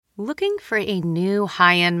Looking for a new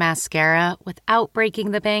high-end mascara without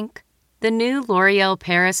breaking the bank? The new L'Oreal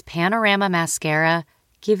Paris Panorama Mascara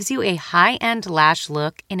gives you a high-end lash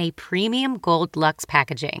look in a premium gold luxe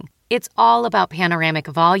packaging. It's all about panoramic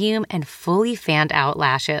volume and fully fanned-out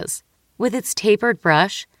lashes. With its tapered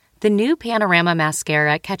brush, the new Panorama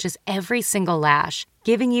Mascara catches every single lash,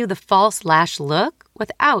 giving you the false lash look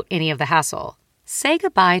without any of the hassle. Say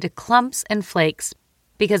goodbye to clumps and flakes,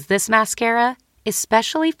 because this mascara is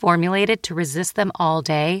specially formulated to resist them all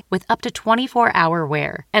day with up to 24-hour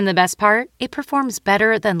wear. And the best part? It performs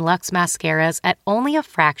better than Luxe mascaras at only a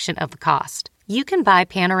fraction of the cost. You can buy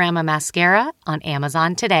Panorama Mascara on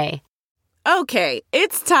Amazon today. Okay,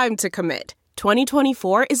 it's time to commit.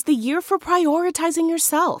 2024 is the year for prioritizing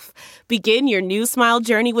yourself. Begin your new smile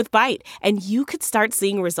journey with Byte, and you could start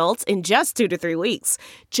seeing results in just 2 to 3 weeks.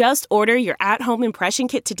 Just order your at-home impression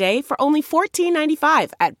kit today for only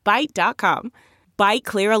 $14.95 at Byte.com. Byte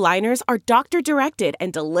Clear aligners are doctor-directed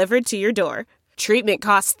and delivered to your door. Treatment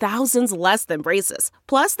costs thousands less than braces.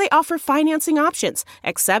 Plus, they offer financing options,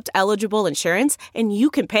 accept eligible insurance, and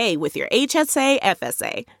you can pay with your HSA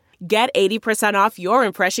FSA. Get 80% off your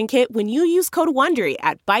impression kit when you use code WONDERY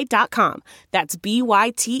at Byte.com. That's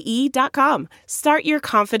BYTE.com. Start your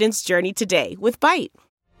confidence journey today with Byte.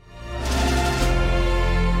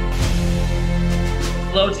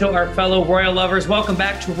 Hello to our fellow royal lovers. Welcome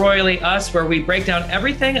back to Royally Us, where we break down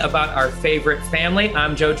everything about our favorite family.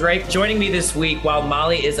 I'm Joe Drake. Joining me this week while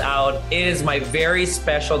Molly is out is my very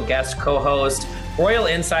special guest co-host, royal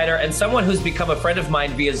insider, and someone who's become a friend of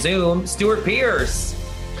mine via Zoom, Stuart Pierce.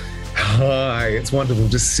 Hi, it's wonderful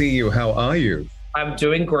to see you. How are you? I'm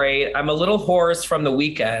doing great. I'm a little hoarse from the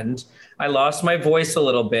weekend. I lost my voice a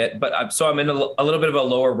little bit, but I'm in a little bit of a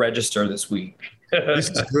lower register this week. This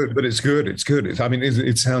is good, but it's good. It's good.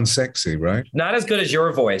 It sounds sexy, right? Not as good as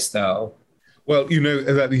your voice, though. Well,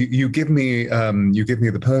 you give me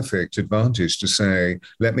the perfect advantage to say,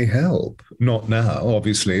 let me help. Not now,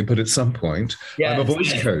 obviously, but at some point. Yes. I'm a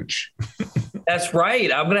voice coach. That's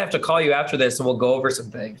right. I'm going to have to call you after this and we'll go over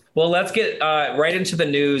some things. Well, let's get right into the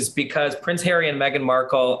news, because Prince Harry and Meghan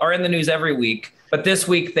Markle are in the news every week. But this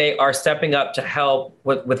week, they are stepping up to help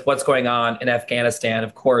with what's going on in Afghanistan.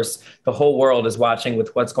 Of course, the whole world is watching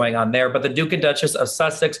with what's going on there. But the Duke and Duchess of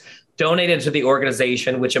Sussex donated to the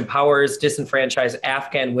organization, which empowers disenfranchised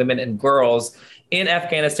Afghan women and girls in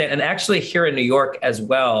Afghanistan, and actually here in New York as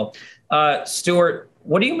well. Stuart,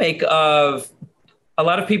 what do you make of a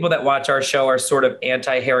lot of people that watch our show are sort of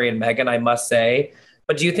anti-Harry and Meghan, I must say.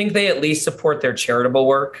 But do you think they at least support their charitable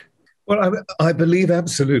work? Well, I believe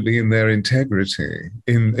absolutely in their integrity,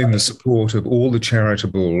 in the support of all the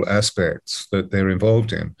charitable aspects that they're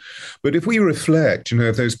involved in. But if we reflect,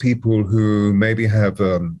 if those people who maybe have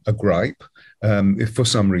a gripe, if for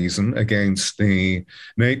some reason, against the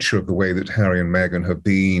nature of the way that Harry and Meghan have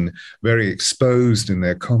been very exposed in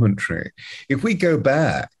their commentary, if we go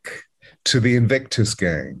back to the Invictus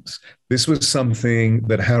Games, this was something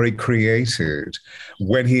that Harry created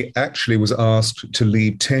when he actually was asked to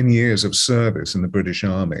leave 10 years of service in the British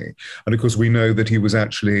Army. And of course, we know that he was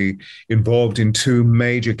actually involved in 2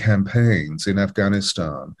 major campaigns in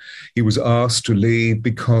Afghanistan. He was asked to leave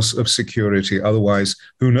because of security. Otherwise,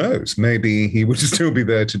 who knows? Maybe he would still be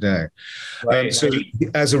there today. Right. So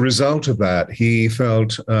as a result of that, he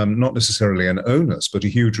felt not necessarily an onus, but a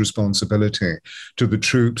huge responsibility to the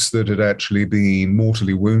troops that had actually been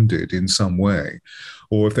mortally wounded in some way,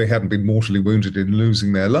 or if they hadn't been mortally wounded in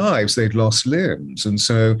losing their lives, they'd lost limbs. And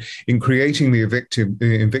so in creating the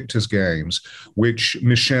Invictus Games, which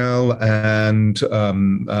Michelle and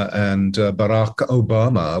Barack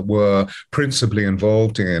Obama were principally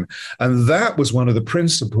involved in, and that was one of the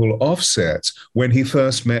principal offsets when he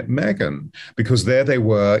first met Meghan, because there they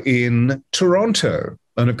were in Toronto.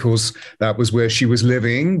 And of course, that was where she was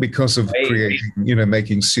living because of creating,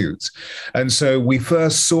 making suits. And so we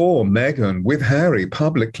first saw Meghan with Harry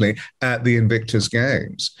publicly at the Invictus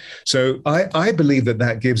Games. So I believe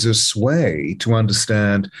that gives us sway to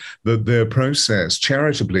understand their process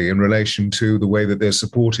charitably in relation to the way that they're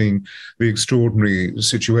supporting the extraordinary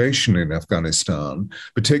situation in Afghanistan,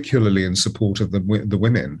 particularly in support of the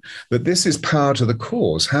women, that this is part of the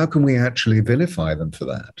cause. How can we actually vilify them for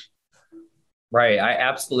that? Right. I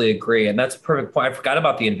absolutely agree. And that's a perfect point. I forgot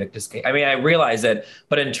about the Invictus Game. I mean, I realize it,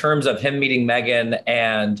 but in terms of him meeting Meghan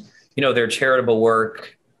and, their charitable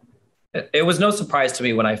work, it was no surprise to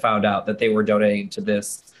me when I found out that they were donating to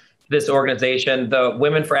this organization. The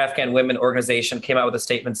Women for Afghan Women organization came out with a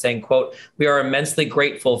statement saying, quote, "We are immensely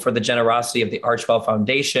grateful for the generosity of the Archwell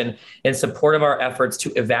Foundation in support of our efforts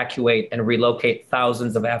to evacuate and relocate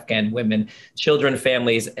thousands of Afghan women, children,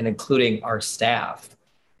 families, and including our staff."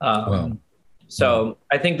 Um, So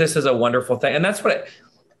I think this is a wonderful thing. And that's what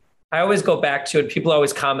I always go back to. And people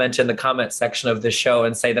always comment in the comment section of the show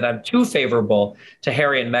and say that I'm too favorable to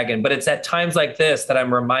Harry and Meghan. But it's at times like this that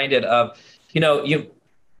I'm reminded of,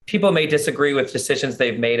 people may disagree with decisions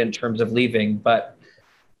they've made in terms of leaving, but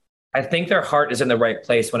I think their heart is in the right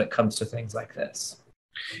place when it comes to things like this.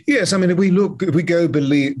 Yes, I mean, if we go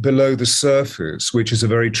below the surface, which is a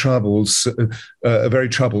very troubled zone,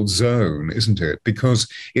 isn't it? Because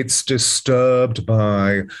it's disturbed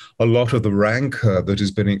by a lot of the rancor that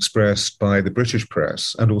has been expressed by the British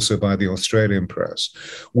press and also by the Australian press,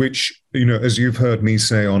 which, as you've heard me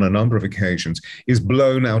say on a number of occasions, is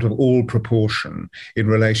blown out of all proportion in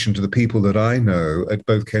relation to the people that I know at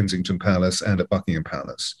both Kensington Palace and at Buckingham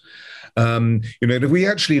Palace. If we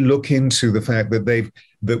actually look into the fact that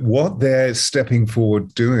what they're stepping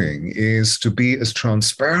forward doing is to be as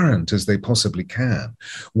transparent as they possibly can,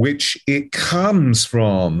 which it comes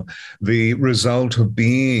from the result of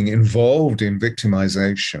being involved in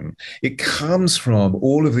victimization. It comes from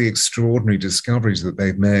all of the extraordinary discoveries that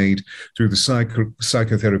they've made through the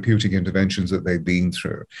psychotherapeutic interventions that they've been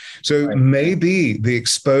through. So maybe the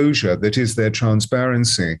exposure that is their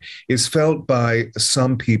transparency is felt by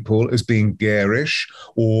some people as being garish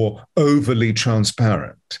or overly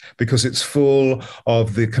transparent, because it's full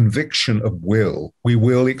of the conviction of will. We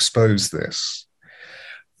will expose this.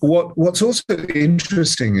 What's also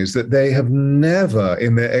interesting is that they have never,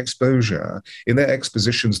 in their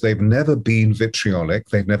expositions, they've never been vitriolic,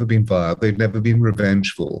 they've never been vile, they've never been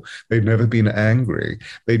revengeful, they've never been angry.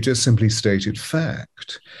 They've just simply stated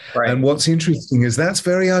fact. Right. And what's interesting is that's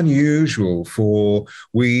very unusual for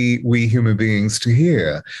we human beings to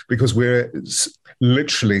hear, because we're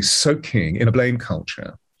literally soaking in a blame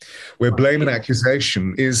culture, where blame and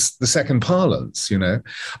accusation is the second parlance, And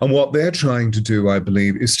what they're trying to do, I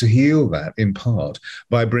believe, is to heal that in part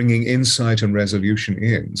by bringing insight and resolution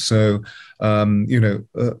in. So,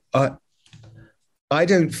 I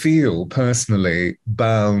don't feel personally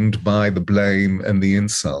bound by the blame and the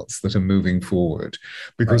insults that are moving forward,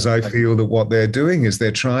 because I feel that what they're doing is they're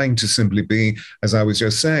trying to simply be, as I was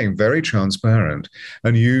just saying, very transparent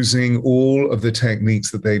and using all of the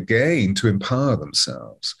techniques that they've gained to empower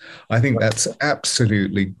themselves. I think that's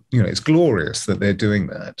absolutely, it's glorious that they're doing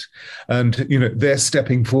that. And, they're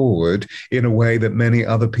stepping forward in a way that many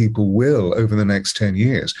other people will over the next 10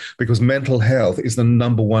 years, because mental health is the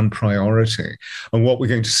number one priority. And what we're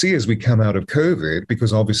going to see as we come out of COVID,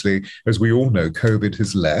 because obviously, as we all know, COVID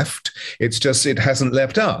has left, it hasn't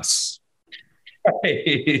left us.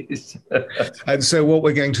 Right. And so what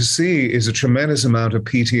we're going to see is a tremendous amount of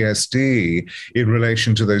PTSD in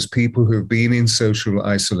relation to those people who've been in social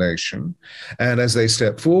isolation. And as they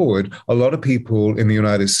step forward, a lot of people in the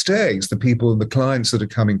United States, the clients that are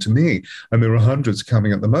coming to me, and there are hundreds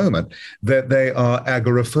coming at the moment, that they are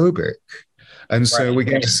agoraphobic. And so we're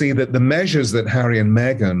going to see that the measures that Harry and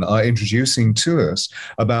Meghan are introducing to us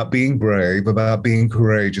about being brave, about being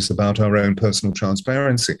courageous, about our own personal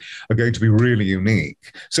transparency are going to be really unique.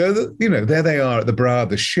 So, there they are at the brow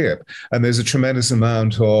of the ship, and there's a tremendous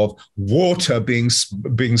amount of water being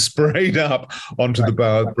sprayed up onto the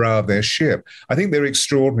brow of their ship. I think they're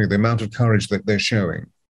extraordinary, the amount of courage that they're showing.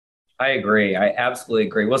 I agree. I absolutely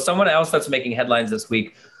agree. Well, someone else that's making headlines this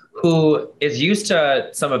week, who is used to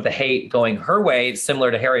some of the hate going her way,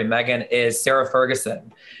 similar to Harry and Meghan, is Sarah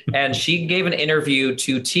Ferguson. And she gave an interview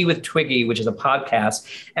to Tea with Twiggy, which is a podcast.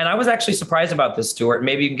 And I was actually surprised about this, Stuart.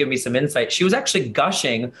 Maybe you can give me some insight. She was actually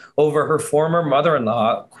gushing over her former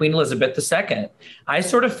mother-in-law, Queen Elizabeth II. I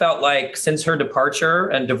sort of felt like since her departure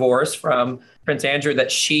and divorce from Prince Andrew,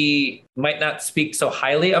 that she might not speak so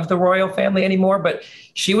highly of the royal family anymore. But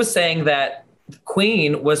she was saying that the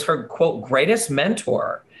Queen was her, quote, greatest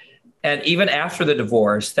mentor. And even after the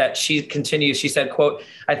divorce, that she continues, she said, quote,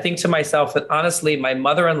 I think to myself that honestly, my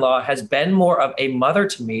mother-in-law has been more of a mother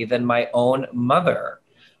to me than my own mother.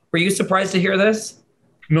 Were you surprised to hear this?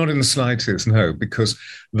 Not in the slightest, no, because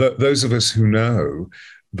those of us who know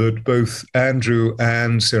that both Andrew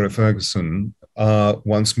and Sarah Ferguson are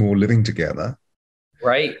once more living together.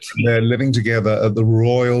 Right. They're living together at the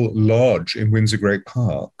Royal Lodge in Windsor Great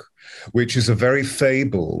Park, which is a very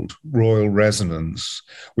fabled royal residence,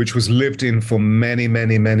 which was lived in for many,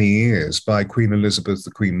 many, many years by Queen Elizabeth, the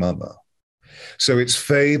Queen Mother. So it's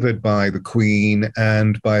favored by the Queen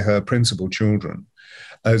and by her principal children.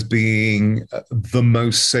 as being the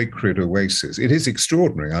most sacred oasis. It is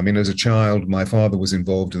extraordinary. I mean, as a child, my father was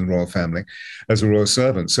involved in the royal family as a royal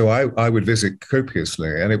servant. So I would visit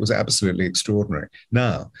copiously, and it was absolutely extraordinary.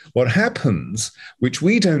 Now, what happens, which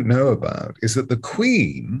we don't know about, is that the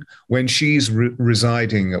Queen, when she's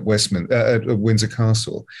residing at Windsor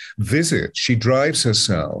Castle, she drives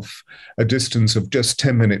herself a distance of just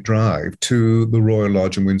 10-minute drive to the Royal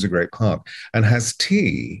Lodge in Windsor Great Park and has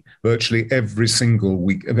tea virtually every single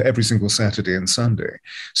week, every single Saturday and Sunday.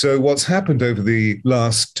 So what's happened over the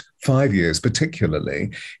last 5 years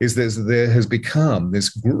particularly is there has become this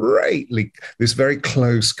very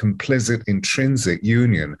close, complicit, intrinsic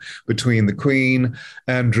union between the Queen,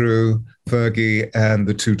 Andrew, Fergie, and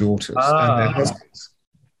the two daughters and their husbands.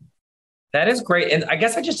 That is great. And I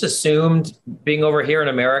guess I just assumed, being over here in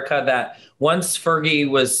America, that once Fergie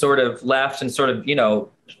was sort of left and sort of,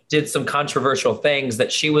 did some controversial things, that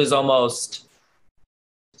she was almost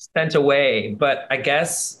sent away. But I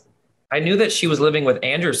guess I knew that she was living with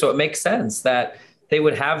Andrew, so it makes sense that they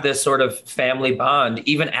would have this sort of family bond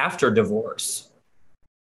even after divorce.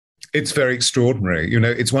 It's very extraordinary.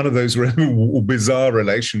 It's one of those bizarre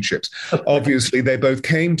relationships. Obviously, they both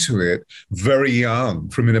came to it very young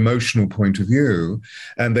from an emotional point of view,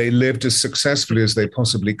 and they lived as successfully as they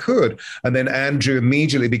possibly could. And then Andrew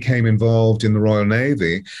immediately became involved in the Royal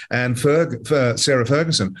Navy, and Sarah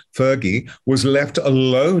Ferguson, Fergie, was left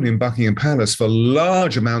alone in Buckingham Palace for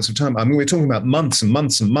large amounts of time. I mean, we're talking about months and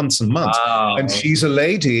months and months and months. Wow. And she's a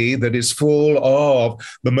lady that is full of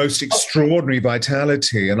the most extraordinary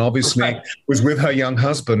vitality, and obviously was with her young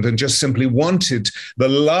husband and just simply wanted the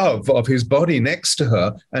love of his body next to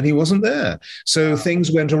her, and he wasn't there. So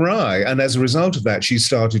things went awry. And as a result of that, she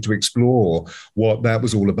started to explore what that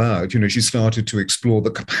was all about. She started to explore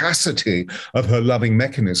the capacity of her loving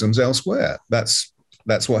mechanisms elsewhere. That's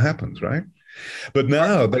what happens, right? But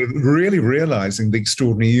now they're really realizing the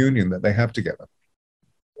extraordinary union that they have together.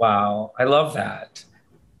 Wow. I love that.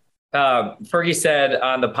 Fergie said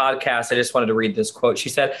on the podcast, I just wanted to read this quote. She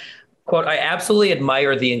said, quote, "I absolutely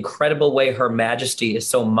admire the incredible way Her Majesty is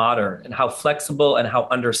so modern, and how flexible and how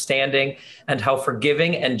understanding and how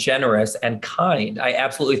forgiving and generous and kind. I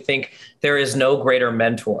absolutely think there is no greater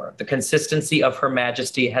mentor. The consistency of Her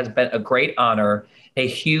Majesty has been a great honor, a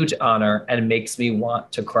huge honor, and makes me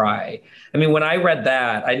want to cry." I mean, when I read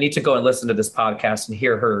that, I need to go and listen to this podcast and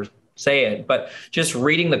hear her say it. But just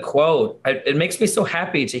reading the quote, it makes me so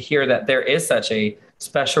happy to hear that there is such a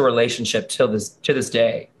special relationship to this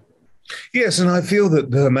day. Yes, and I feel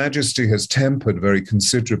that Her Majesty has tempered very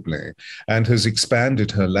considerably and has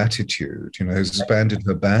expanded her latitude, has expanded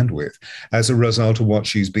her bandwidth as a result of what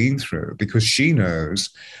she's been through, because she knows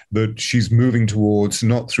that she's moving towards,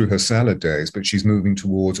 not through her salad days, but she's moving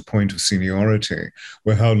towards a point of seniority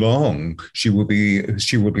where how long she will be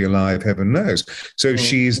alive, heaven knows. So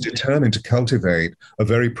she's determined to cultivate a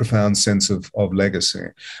very profound sense of legacy.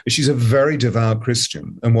 She's a very devout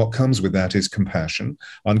Christian, and what comes with that is compassion,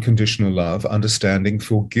 unconditional love, understanding,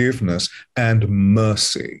 forgiveness, and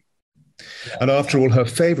mercy. And after all, her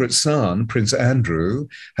favorite son, Prince Andrew,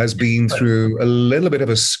 has been through a little bit of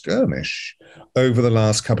a skirmish over the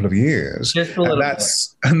last couple of years. And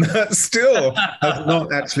that still has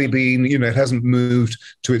not actually been, it hasn't moved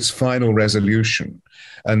to its final resolution.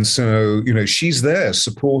 And so, she's there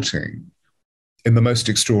supporting in the most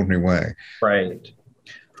extraordinary way. Right.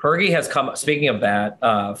 Fergie has speaking of that,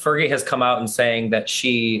 Fergie has come out and saying that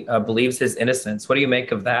she believes his innocence. What do you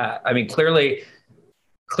make of that? I mean, clearly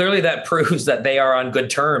that proves that they are on good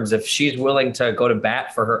terms if she's willing to go to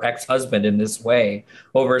bat for her ex-husband in this way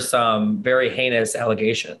over some very heinous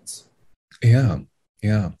allegations. Yeah.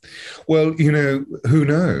 Yeah. Well, who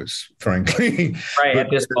knows, frankly. Right, at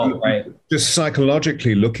this point, right. Just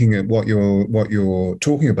psychologically looking at what you're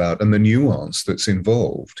talking about and the nuance that's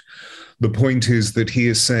involved. The point is that he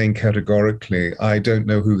is saying categorically, I don't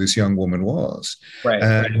know who this young woman was. Right.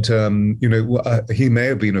 And, he may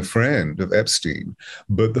have been a friend of Epstein,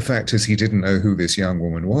 but the fact is he didn't know who this young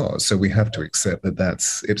woman was. So we have to accept that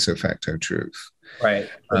that's ipso facto truth. Right.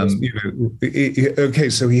 Okay,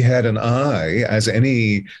 so he had an eye, as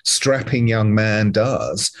any strapping young man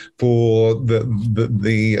does, for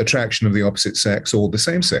the attraction of the opposite sex or the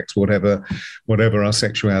same sex, whatever our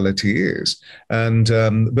sexuality is. And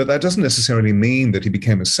but that doesn't necessarily mean that he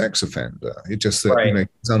became a sex offender. It's just that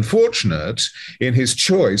he's unfortunate in his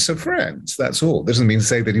choice of friends. That's all. Doesn't mean to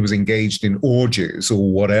say that he was engaged in orgies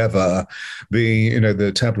or whatever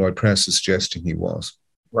the tabloid press is suggesting he was.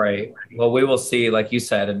 Right. Well, we will see, like you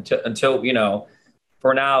said, until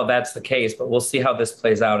for now, that's the case, but we'll see how this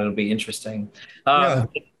plays out. It'll be interesting.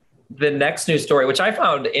 the next news story, which I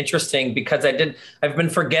found interesting because I've been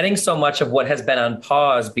forgetting so much of what has been on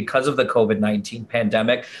pause because of the COVID-19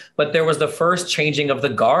 pandemic, but there was the first changing of the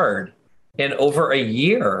guard in over a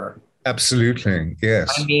year. Absolutely.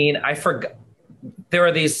 Yes. I mean, I forgot. There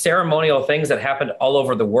are these ceremonial things that happened all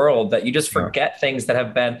over the world that you just forget things that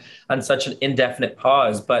have been on such an indefinite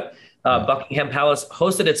pause. But Buckingham Palace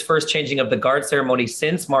hosted its first changing of the guard ceremony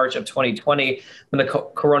since March of 2020, when the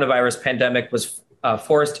coronavirus pandemic was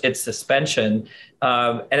forced its suspension.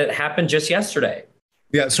 And it happened just yesterday.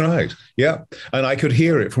 Yeah, that's right. Yeah. And I could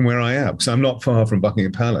hear it from where I am, because I'm not far from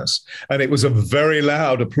Buckingham Palace. And it was a very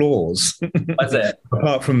loud applause. Was it?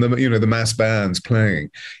 Apart from the mass bands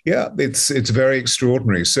playing. Yeah, it's very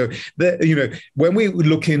extraordinary. So, when we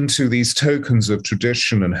look into these tokens of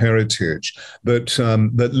tradition and heritage that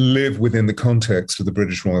live within the context of the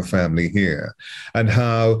British royal family here, and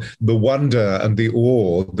how the wonder and the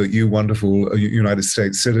awe that you wonderful United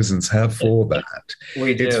States citizens have for that.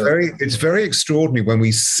 We do. It's very extraordinary when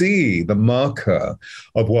we see the marker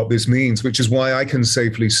of what this means, which is why I can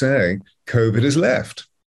safely say COVID has left.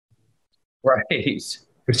 Right. It's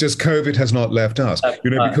just COVID has not left us,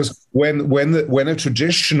 because when a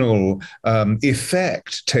traditional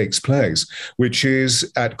effect takes place, which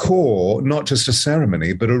is at core not just a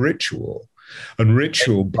ceremony but a ritual. And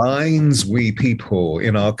ritual binds we people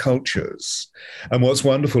in our cultures. And what's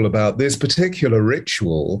wonderful about this particular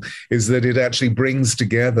ritual is that it actually brings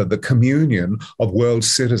together the communion of world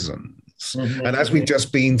citizens. Mm-hmm. And as we've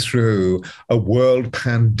just been through a world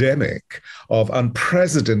pandemic of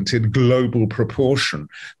unprecedented global proportion,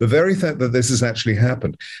 the very fact that this has actually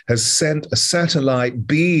happened has sent a satellite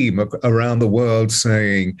beam around the world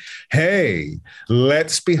saying, hey,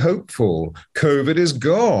 let's be hopeful. COVID is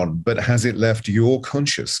gone, but has it left your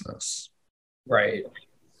consciousness? Right.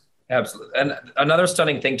 Absolutely. And another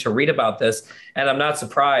stunning thing to read about this, and I'm not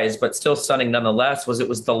surprised, but still stunning nonetheless, was it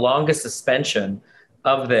was the longest suspension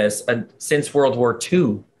of this since World War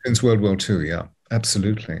II. Since World War II, yeah.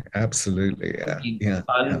 Absolutely. Yeah.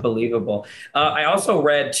 Unbelievable. I also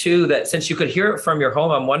read, too, that since you could hear it from your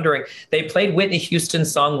home, I'm wondering, they played Whitney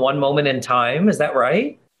Houston's song, One Moment in Time. Is that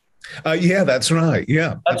right? Yeah, that's right.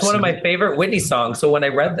 Yeah. That's one of my favorite Whitney songs. So when I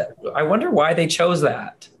read that, I wonder why they chose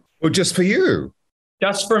that. Well, just for you.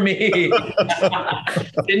 Just for me.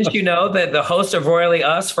 Didn't you know that the host of Royally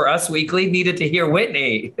Us for Us Weekly needed to hear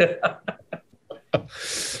Whitney?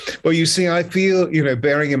 Well, you see, I feel,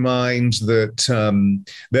 bearing in mind that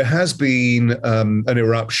there has been an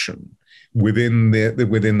eruption within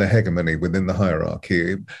the hegemony, within the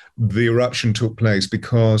hierarchy. The eruption took place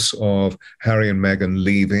because of Harry and Meghan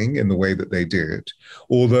leaving in the way that they did,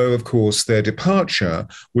 although, of course, their departure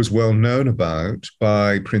was well known about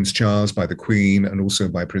by Prince Charles, by the Queen, and also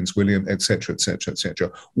by Prince William, etc.,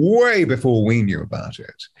 way before we knew about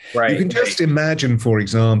it. Right. You can just imagine, for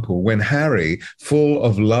example, when Harry, full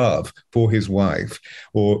of love for his wife,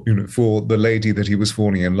 or for the lady that he was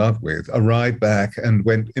falling in love with, arrived back and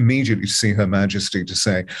went immediately to see Her Majesty to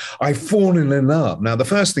say, I've fallen in love. Now, the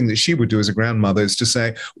first thing that she would do as a grandmother is to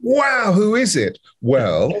say, wow, who is it?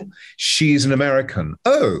 Well, she's an American.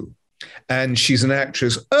 Oh. And she's an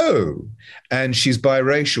actress. Oh. And she's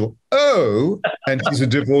biracial. Oh. And she's a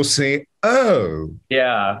divorcee. Oh.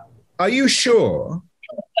 Yeah. Are you sure?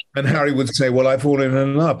 And Harry would say, well, I've fallen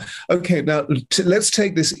in love. Okay, now let's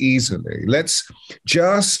take this easily. Let's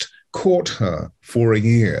just court her for a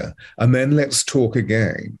year, and then let's talk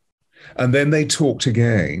again. And then they talked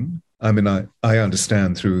again. I mean, I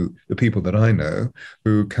understand through the people that I know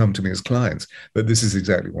who come to me as clients that this is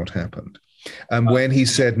exactly what happened. And when he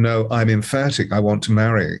said, no, I'm emphatic, I want to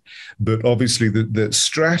marry, but obviously the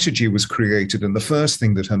strategy was created. And the first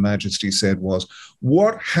thing that Her Majesty said was,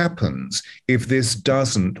 what happens if this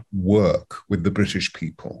doesn't work with the British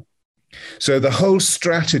people? So the whole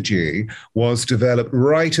strategy was developed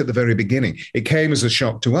right at the very beginning. It came as a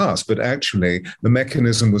shock to us, but actually the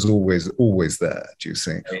mechanism was always there, do you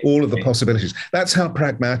see? All of the possibilities. That's how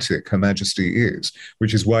pragmatic Her Majesty is,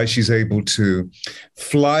 which is why she's able to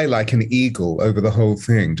fly like an eagle over the whole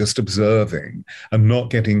thing, just observing and not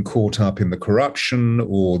getting caught up in the corruption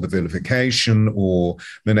or the vilification or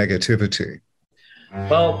the negativity.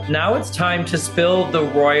 Well, now it's time to spill the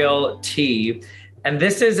royal tea. And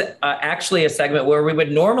this is actually a segment where we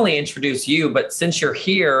would normally introduce you, but since you're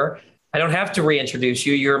here, I don't have to reintroduce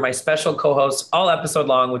you. You're my special co-host all episode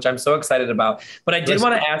long, which I'm so excited about. But I did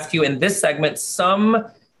want to ask you in this segment some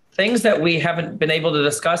things that we haven't been able to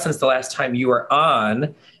discuss since the last time you were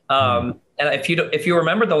on. And if you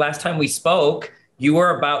remember the last time we spoke, you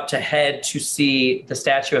were about to head to see the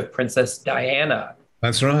statue of Princess Diana.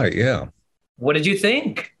 That's right, yeah. What did you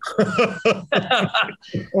think?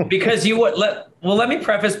 Because let me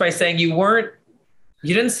preface by saying you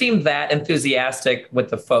didn't seem that enthusiastic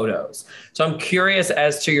with the photos. So I'm curious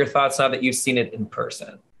as to your thoughts now that you've seen it in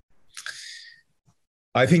person.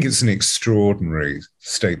 I think it's an extraordinary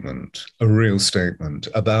statement, a real statement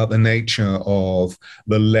about the nature of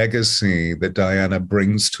the legacy that Diana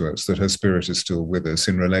brings to us, that her spirit is still with us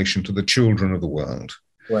in relation to the children of the world.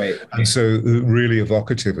 Right. And so really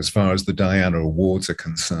evocative as far as the Diana Awards are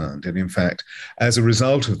concerned. And in fact, as a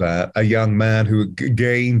result of that, a young man who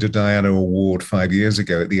gained a Diana Award 5 years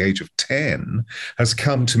ago at the age of 10 has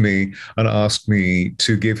come to me and asked me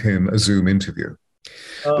to give him a Zoom interview.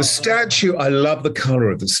 The statue, I love the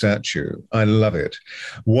color of the statue. I love it.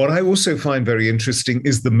 What I also find very interesting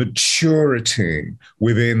is the maturity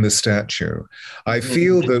within the statue. I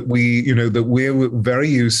feel that we're very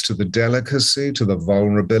used to the delicacy, to the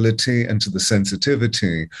vulnerability, and to the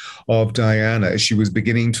sensitivity of Diana as she was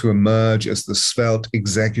beginning to emerge as the svelte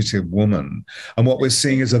executive woman. And what we're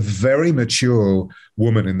seeing is a very mature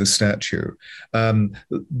woman in the statue.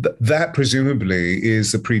 That presumably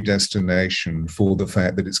is a predestination for the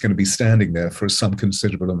fact that it's going to be standing there for some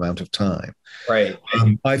considerable amount of time. Right.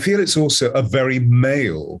 I feel it's also a very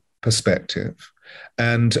male perspective.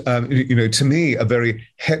 And, to me, a very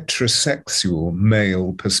heterosexual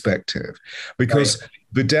male perspective, because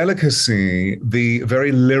the delicacy, the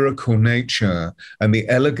very lyrical nature and the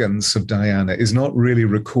elegance of Diana is not really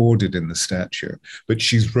recorded in the statue, but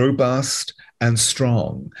she's robust and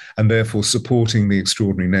strong, and therefore supporting the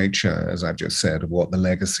extraordinary nature, as I've just said, of what the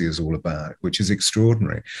legacy is all about, which is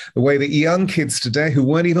extraordinary. The way that young kids today who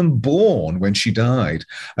weren't even born when she died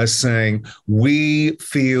are saying, we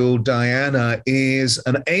feel Diana is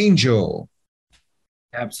an angel.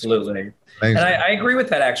 Absolutely. Amazing. And I agree with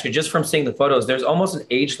that, actually. Just from seeing the photos, there's almost an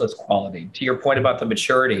ageless quality. To your point about the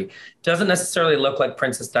maturity, it doesn't necessarily look like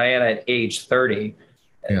Princess Diana at age 30.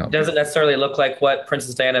 Yeah. It doesn't necessarily look like what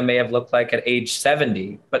Princess Diana may have looked like at age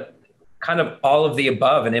 70, but kind of all of the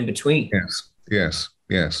above and in between. Yes.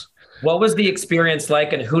 What was the experience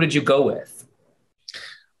like, and who did you go with?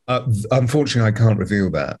 Unfortunately, I can't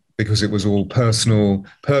reveal that because it was all personal,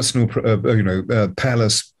 palace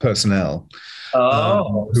personnel.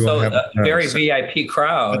 So a very VIP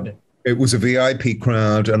crowd. It was a VIP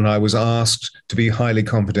crowd, and I was asked to be highly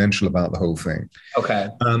confidential about the whole thing. Okay.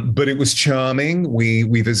 But it was charming.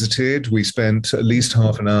 We visited. We spent at least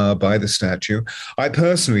half an hour by the statue. I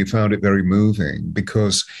personally found it very moving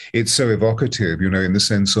because it's so evocative, in the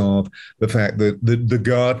sense of the fact that the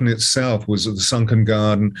garden itself was the sunken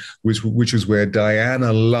garden, which was where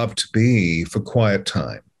Diana loved to be for quiet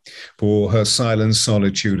time, for her silence,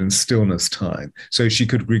 solitude, and stillness time, so she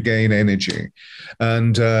could regain energy.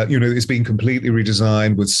 And, it's been completely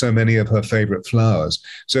redesigned with so many of her favorite flowers.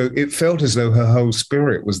 So it felt as though her whole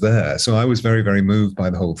spirit was there. So I was very, very moved by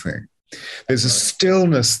the whole thing. There's a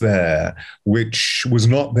stillness there, which was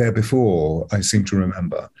not there before, I seem to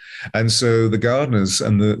remember. And so the gardeners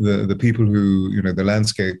and the people who, the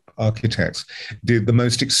landscape architects did the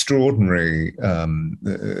most extraordinary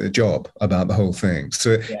job about the whole thing.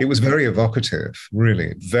 So It was very evocative,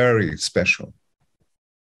 really, very special.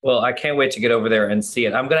 Well, I can't wait to get over there and see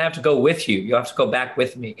it. I'm going to have to go with you. You'll have to go back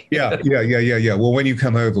with me. Yeah. Well, when you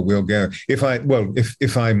come over, we'll go.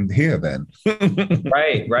 If I'm here, then.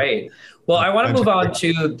 Right. Well, I want to move on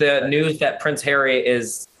to the news that Prince Harry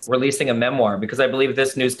is releasing a memoir, because I believe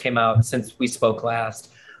this news came out since we spoke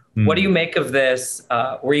last. What do you make of this?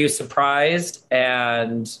 Were you surprised?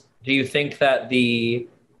 And do you think that the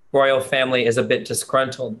royal family is a bit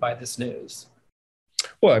disgruntled by this news?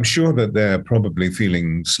 Well, I'm sure that they're probably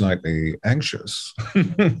feeling slightly anxious.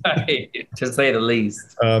 To say the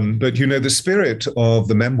least. But, the spirit of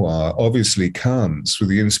the memoir obviously comes through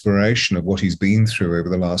the inspiration of what he's been through over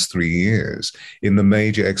the last 3 years in the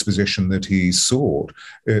major exposition that he sought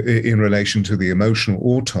in relation to the emotional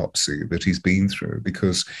autopsy that he's been through,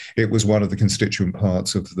 because it was one of the constituent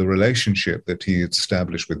parts of the relationship that he had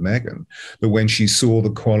established with Meghan, that when she saw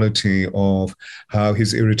the quality of how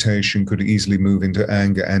his irritation could easily move into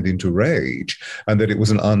anger and into rage, and that it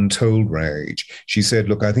was an untold rage, she said,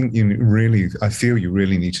 look, I feel you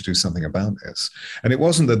really need to do something about this. And it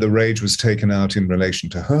wasn't that the rage was taken out in relation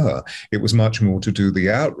to her. It was much more to do the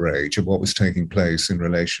outrage of what was taking place in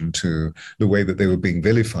relation to the way that they were being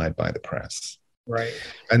vilified by the press. Right.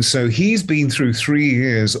 And so he's been through 3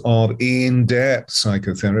 years of in-depth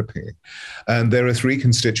psychotherapy. And there are 3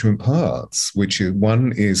 constituent parts,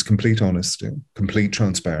 one is complete honesty, complete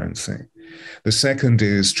transparency. The second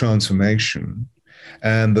is transformation.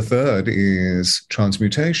 And the third is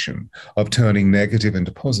transmutation, of turning negative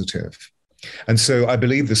into positive. And so I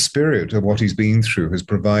believe the spirit of what he's been through has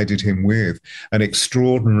provided him with an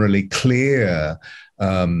extraordinarily clear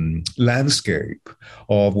landscape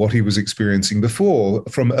of what he was experiencing before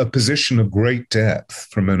from a position of great depth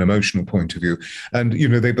from an emotional point of view. And,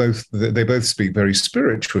 they both speak very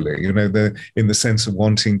spiritually, in the sense of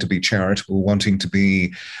wanting to be charitable, wanting to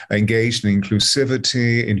be engaged in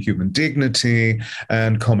inclusivity, in human dignity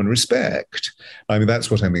and common respect. I mean, that's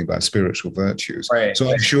what I mean by spiritual virtues. Right.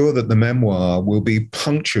 So I'm sure that the memoir will be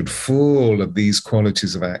punctured full of these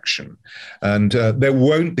qualities of action. And there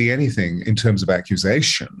won't be anything in terms of accusation.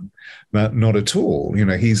 Not at all.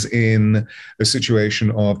 He's in a situation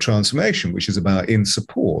of transformation, which is about in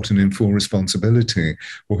support and in full responsibility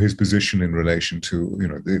for his position in relation to,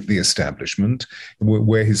 the establishment,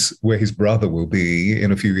 where his brother will be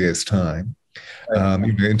in a few years' time.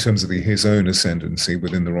 In terms of his own ascendancy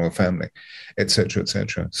within the royal family, et cetera, et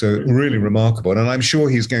cetera. So really remarkable. And I'm sure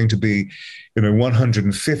he's going to be,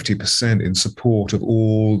 150% in support of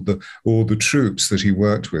all the troops that he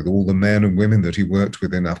worked with, all the men and women that he worked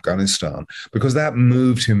with in Afghanistan, because that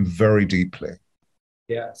moved him very deeply.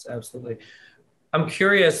 Yes, absolutely. I'm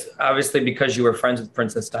curious, obviously, because you were friends with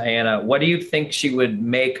Princess Diana, what do you think she would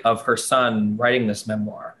make of her son writing this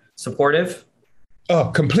memoir? Supportive?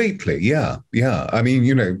 Oh, completely. Yeah. Yeah. I mean,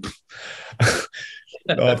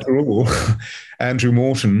 after all, Andrew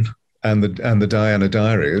Morton and the Diana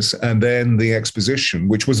Diaries, and then the exposition,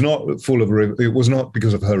 which was not it was not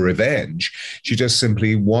because of her revenge. She just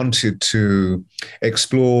simply wanted to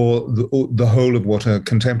explore the whole of what her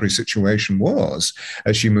contemporary situation was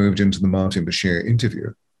as she moved into the Martin Bashir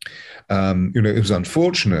interview. It was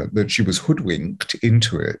unfortunate that she was hoodwinked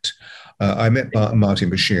into it. I met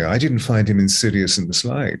Martin Bashir. I didn't find him insidious in the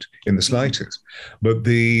slightest, but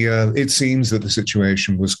it seems that the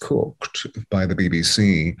situation was cooked by the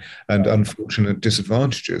BBC, and unfortunate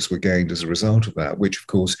disadvantages were gained as a result of that, which, of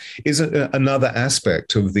course, is another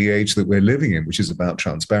aspect of the age that we're living in, which is about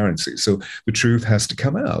transparency. So the truth has to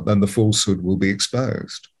come out, and the falsehood will be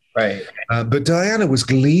exposed. Right. But Diana was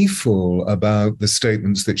gleeful about the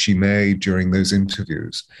statements that she made during those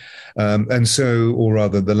interviews. And so, or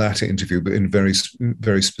rather the latter interview, but in very,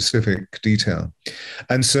 very specific detail.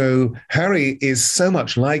 And so Harry is so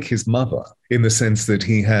much like his mother in the sense that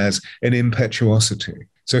he has an impetuosity.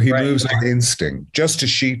 So he moves on instinct, just as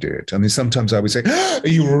she did. I mean, sometimes I would say, are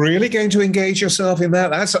you really going to engage yourself in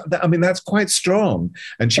that? That's quite strong.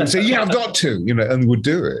 And she would say, yeah, I've got to, and would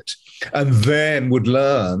do it. And then would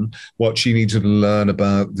learn what she needed to learn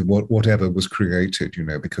about whatever was created,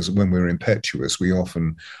 because when we're impetuous, we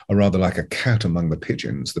often are rather like a cat among the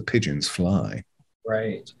pigeons. The pigeons fly.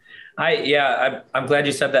 Right. I'm glad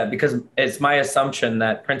you said that, because it's my assumption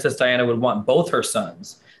that Princess Diana would want both her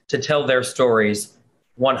sons to tell their stories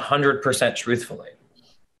 100% truthfully.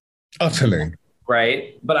 Utterly.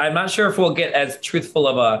 Right. But I'm not sure if we'll get as truthful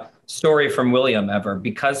of a story from William ever,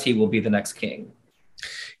 because he will be the next king.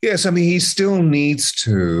 Yes, I mean, he still needs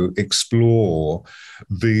to explore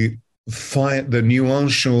the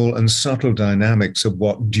nuancial and subtle dynamics of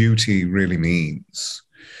what duty really means.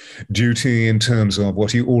 Duty in terms of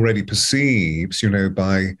what he already perceives,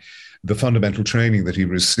 by the fundamental training that he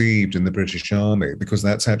received in the British Army, because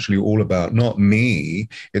that's actually all about not me,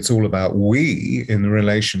 it's all about we in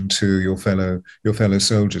relation to your fellow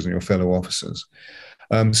soldiers and your fellow officers.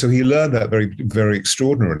 So he learned that very, very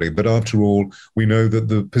extraordinarily. But after all, we know that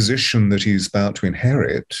the position that he's about to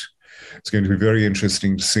inherit, it's going to be very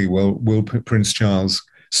interesting to see, well, will Prince Charles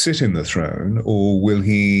sit in the throne, or will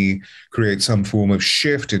he create some form of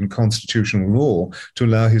shift in constitutional law to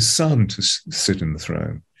allow his son to sit in the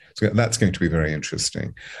throne? So that's going to be very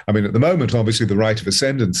interesting. I mean, at the moment, obviously, the right of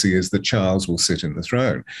ascendancy is that Charles will sit in the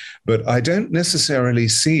throne. But I don't necessarily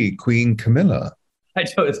see Queen Camilla. I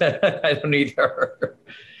don't either.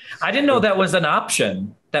 I didn't know that was an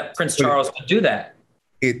option, that Prince Charles could do that.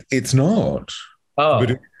 It's not. Oh.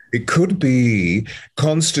 But it could be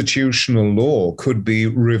constitutional law could be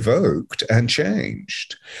revoked and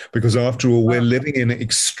changed, because after all, we're living in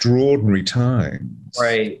extraordinary times.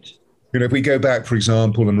 Right. If we go back, for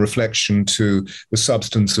example, in reflection to the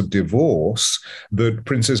substance of divorce, that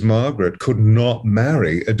Princess Margaret could not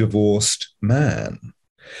marry a divorced man.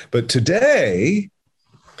 But today,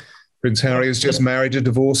 Prince Harry has just married a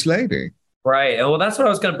divorced lady. Right. Well, that's what I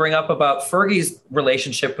was going to bring up about Fergie's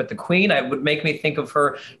relationship with the Queen. It would make me think of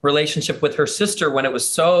her relationship with her sister, when it was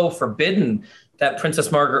so forbidden that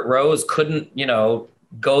Princess Margaret Rose couldn't,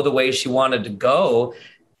 go the way she wanted to go.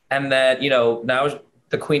 And that, now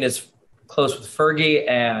the Queen is close with Fergie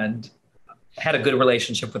and had a good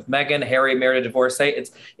relationship with Meghan. Harry married a divorcee.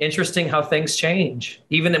 It's interesting how things change,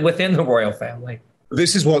 even within the royal family.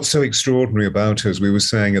 This is what's so extraordinary about her, as we were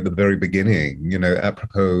saying at the very beginning,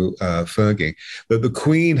 apropos Fergie, that the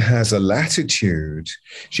Queen has a latitude,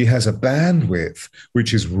 she has a bandwidth,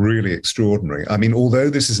 which is really extraordinary. I mean, although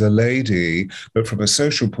this is a lady, but from a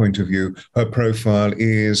social point of view, her profile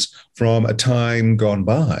is from a time gone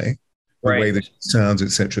by, the way that she sounds,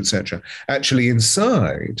 etc., etc. Actually,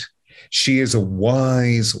 inside, she is a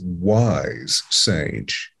wise, wise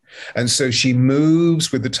sage. And so she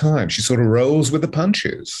moves with the time. She sort of rolls with the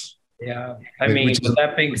punches. Yeah. I mean, with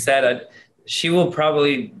that being said, she will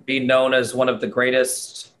probably be known as one of the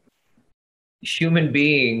greatest human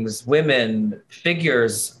beings, women,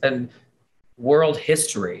 figures in world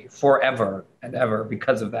history forever and ever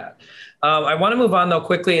because of that. I want to move on, though,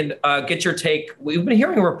 quickly and get your take. We've been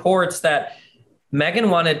hearing reports that Meghan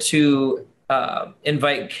wanted to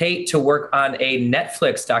invite Kate to work on a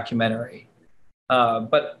Netflix documentary.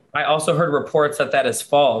 But I also heard reports that is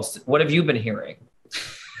false. What have you been hearing?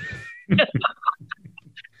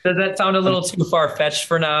 Does that sound a little too far-fetched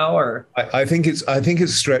for now, or? I think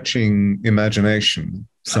it's stretching imagination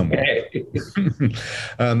somewhat. Okay.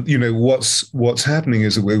 What's happening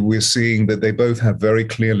is that we're seeing that they both have very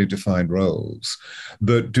clearly defined roles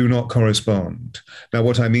that do not correspond. Now,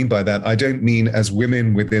 what I mean by that, I don't mean as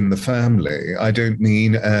women within the family. I don't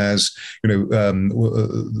mean as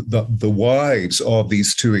the wives of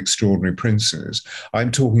these two extraordinary princes. I'm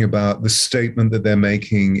talking about the statement that they're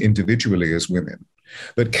making individually as women.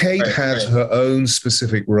 That Kate has her own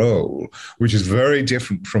specific role, which is very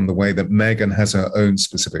different from the way that Meghan has her own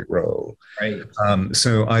specific role. Right.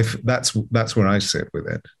 So that's where I sit with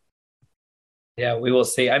it. Yeah, we will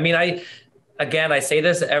see. I mean, I say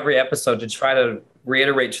this every episode to try to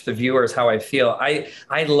reiterate to the viewers how I feel.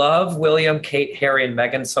 I love William, Kate, Harry, and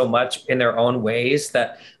Meghan so much in their own ways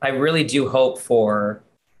that I really do hope for,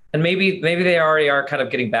 and maybe they already are kind of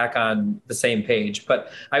getting back on the same page, but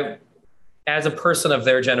I, as a person of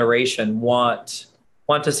their generation, want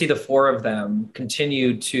to see the four of them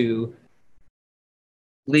continue to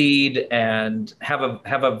lead and have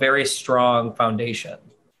a very strong foundation.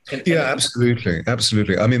 Yeah, absolutely.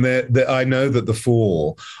 Absolutely. I mean, I know that the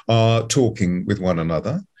four are talking with one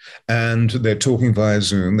another, and they're talking via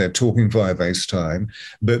Zoom, they're talking via FaceTime,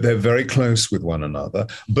 but they're very close with one another.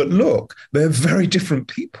 But look, they're very different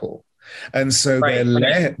people. And so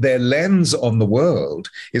their lens on the world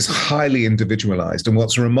is highly individualized. And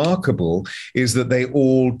what's remarkable is that they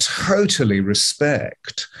all totally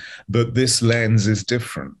respect that this lens is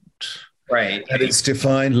different. Right. And it's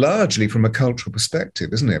defined largely from a cultural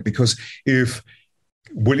perspective, isn't it? Because if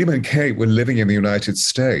William and Kate were living in the United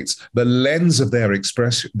States, the lens of their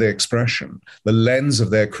expression, the lens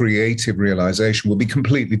of their creative realization will be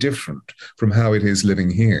completely different from how it is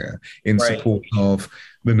living here in support of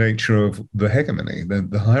the nature of the hegemony,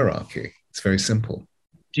 the hierarchy. It's very simple.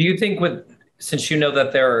 Do you think since you know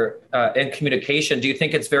that they're in communication, do you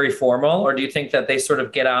think it's very formal, or do you think that they sort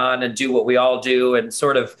of get on and do what we all do and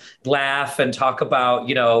sort of laugh and talk about,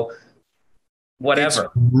 whatever?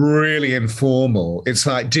 It's really informal. It's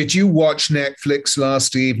like, did you watch Netflix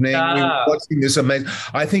last evening? We were watching this amazing.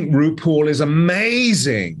 I think RuPaul is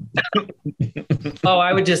amazing. Oh,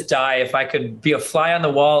 I would just die if I could be a fly on the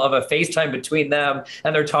wall of a FaceTime between them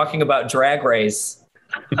and they're talking about Drag Race.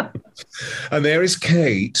 And there is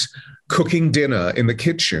Kate cooking dinner in the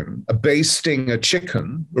kitchen, basting a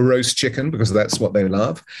roast chicken, because that's what they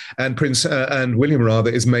love. And William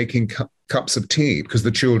is making cups of tea because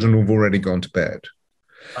the children have already gone to bed.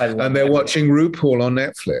 And they're watching RuPaul on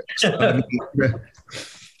Netflix.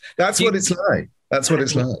 That's what it's like. That's what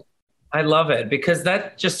it's like. I love it because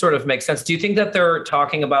that just sort of makes sense. Do you think that they're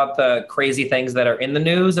talking about the crazy things that are in the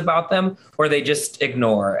news about them, or they just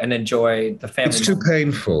ignore and enjoy the family? It's too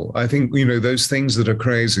painful. I think, those things that are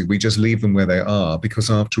crazy, we just leave them where they are,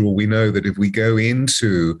 because after all, we know that if we go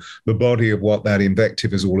into the body of what that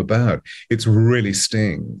invective is all about, it really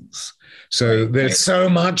stings. So there's so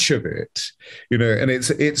much of it, and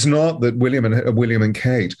it's not that William and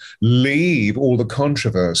Kate leave all the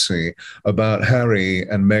controversy about Harry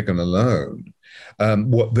and Meghan alone.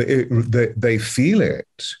 They feel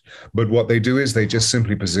it, but what they do is they just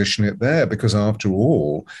simply position it there, because after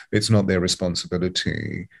all, it's not their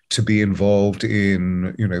responsibility to be involved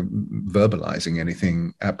in, verbalizing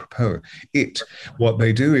anything apropos. What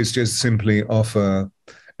they do is just simply offer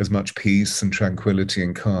as much peace and tranquility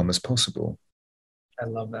and calm as possible. I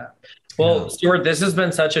love that. Well, Stuart, this has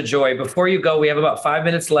been such a joy. Before you go, we have about 5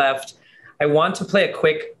 minutes left. I want to play a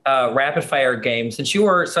quick rapid fire game. Since you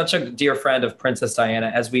were such a dear friend of Princess Diana,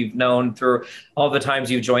 as we've known through all the times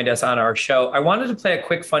you've joined us on our show, I wanted to play a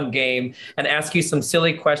quick fun game and ask you some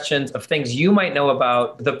silly questions of things you might know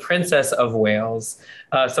about the Princess of Wales.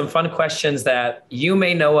 Some fun questions that you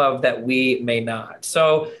may know of that we may not.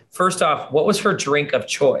 So first off, what was her drink of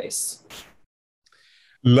choice?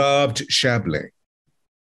 Loved Chablis.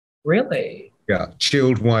 Really? Yeah,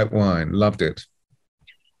 chilled white wine. Loved it.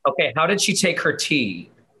 Okay, how did she take her tea?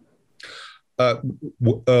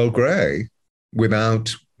 Earl Grey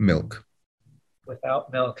without milk.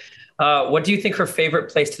 Without milk. What do you think her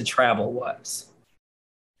favorite place to travel was?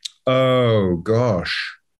 Oh,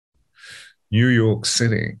 gosh. New York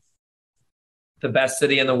City. The best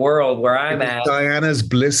city in the world, where I'm at. Diana's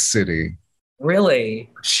Bliss City. Really?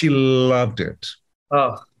 She loved it.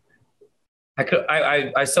 Oh,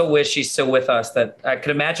 I so wish she's still with us, that I could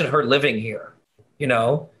imagine her living here,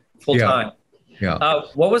 full time. Yeah.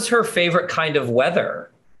 What was her favorite kind of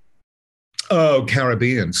weather? Oh,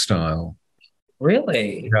 Caribbean style.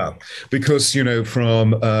 Really? Yeah, because,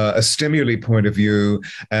 from a stimuli point of view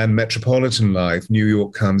and metropolitan life, New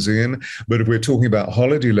York comes in. But if we're talking about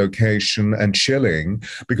holiday location and chilling,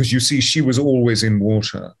 because you see, she was always in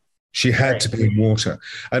water. She had to be in water.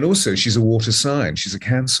 And also, she's a water sign. She's a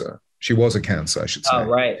Cancer. She was a Cancer, I should say. Oh,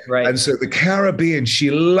 right. And so the Caribbean, she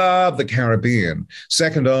loved the Caribbean.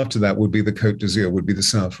 Second after that would be the Côte d'Azur, would be the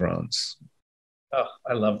South France. Oh,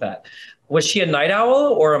 I love that. Was she a night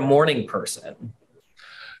owl or a morning person?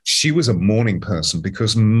 She was a morning person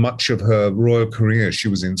because much of her royal career, she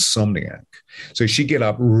was insomniac. So she'd get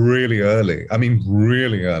up really early. I mean,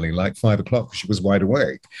 really early, like 5 o'clock. She was wide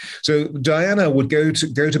awake. So Diana would go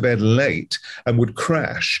to bed late and would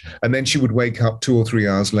crash. And then she would wake up 2 or 3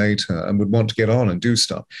 hours later and would want to get on and do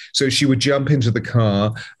stuff. So she would jump into the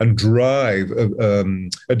car and drive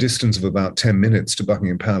a distance of about 10 minutes to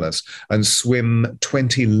Buckingham Palace and swim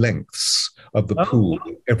 20 lengths of the pool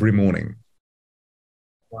every morning.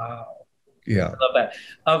 Wow. Yeah. I love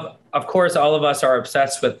that. Of course, all of us are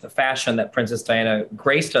obsessed with the fashion that Princess Diana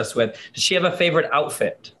graced us with. Does she have a favorite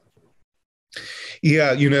outfit?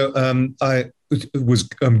 Yeah, I was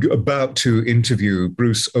about to interview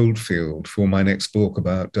Bruce Oldfield for my next book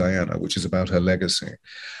about Diana, which is about her legacy.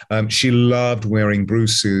 She loved wearing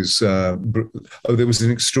Bruce's, there was an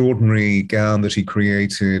extraordinary gown that he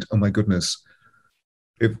created. Oh my goodness.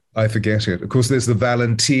 If I forget it. Of course, there's the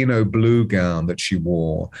Valentino blue gown that she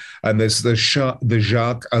wore. And there's the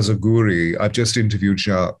Jacques Azaguri. I've just interviewed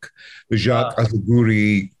Jacques. The Jacques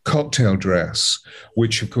Azaguri cocktail dress,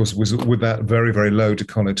 which, of course, was with that very, very low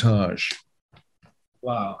décolletage.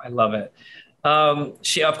 Wow, I love it.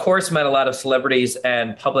 She, of course, met a lot of celebrities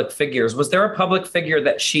and public figures. Was there a public figure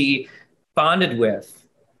that she bonded with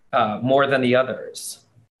more than the others?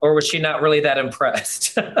 Or was she not really that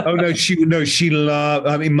impressed? Oh, no, she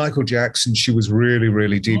loved, Michael Jackson, she was really,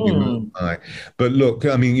 really deeply moved by. But look,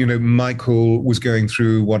 Michael was going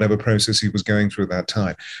through whatever process he was going through at that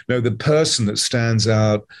time. No, the person that stands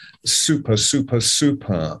out super, super,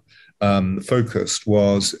 super focused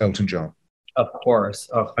was Elton John. Of course.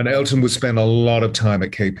 Oh. And Elton would spend a lot of time at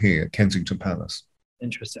KP, at Kensington Palace.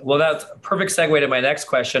 Interesting. Well, that's a perfect segue to my next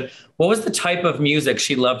question. What was the type of music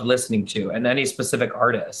she loved listening to, and any specific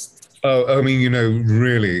artists? Oh,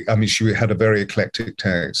 really. She had a very eclectic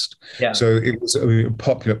taste. Yeah. So it was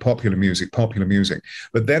popular music.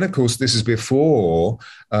 But then, of course, this is before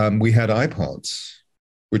we had iPods,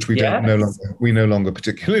 which we no longer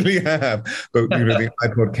particularly have. But the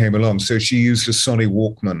iPod came along, so she used a Sony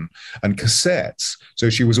Walkman and cassettes. So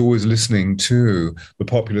she was always listening to the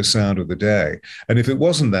popular sound of the day. And if it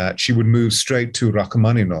wasn't that, she would move straight to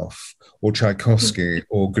Rachmaninoff or Tchaikovsky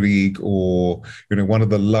or Grieg or one of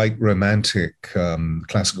the light romantic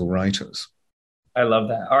classical writers. I love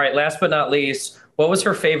that. All right, last but not least, what was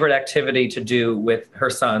her favorite activity to do with her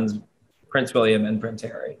sons, Prince William and Prince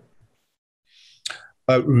Harry?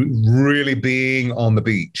 Really being on the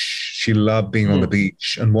beach. She loved being on the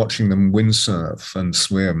beach and watching them windsurf and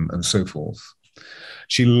swim and so forth.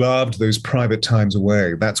 She loved those private times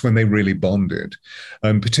away. That's when they really bonded,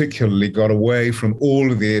 and particularly got away from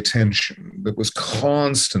all of the attention that was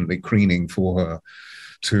constantly creening for her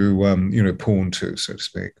to, pawn to, so to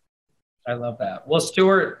speak. I love that. Well,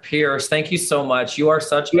 Stuart Pearce, thank you so much. You are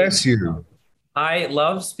such Bless you. I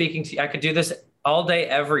love speaking to you. I could do this all day,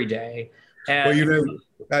 every day. And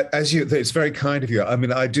it's very kind of you.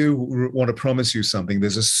 I do want to promise you something.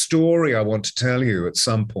 There's a story I want to tell you at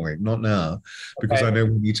some point, not now, because I know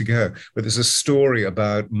we need to go. But there's a story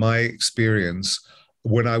about my experience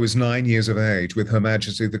when I was 9 years of age with Her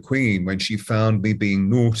Majesty the Queen, when she found me being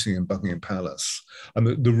naughty in Buckingham Palace. I'm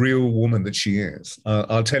the real woman that she is.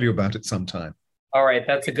 I'll tell you about it sometime. All right,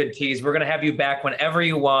 that's a good tease. We're going to have you back whenever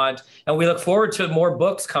you want. And we look forward to more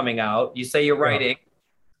books coming out. You say you're writing.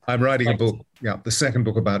 I'm writing a book. Yeah, the second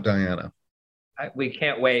book about Diana. We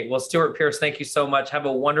can't wait. Well, Stuart Pearce, thank you so much. Have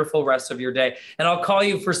a wonderful rest of your day. And I'll call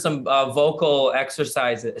you for some vocal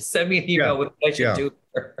exercises. Send me an email with what I should do.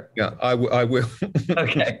 Yeah, I will.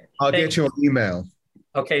 Okay. I'll get your email.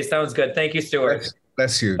 Okay, sounds good. Thank you, Stuart.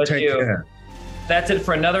 Bless you. Take care. That's it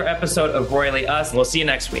for another episode of Royally Us. We'll see you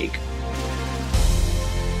next week.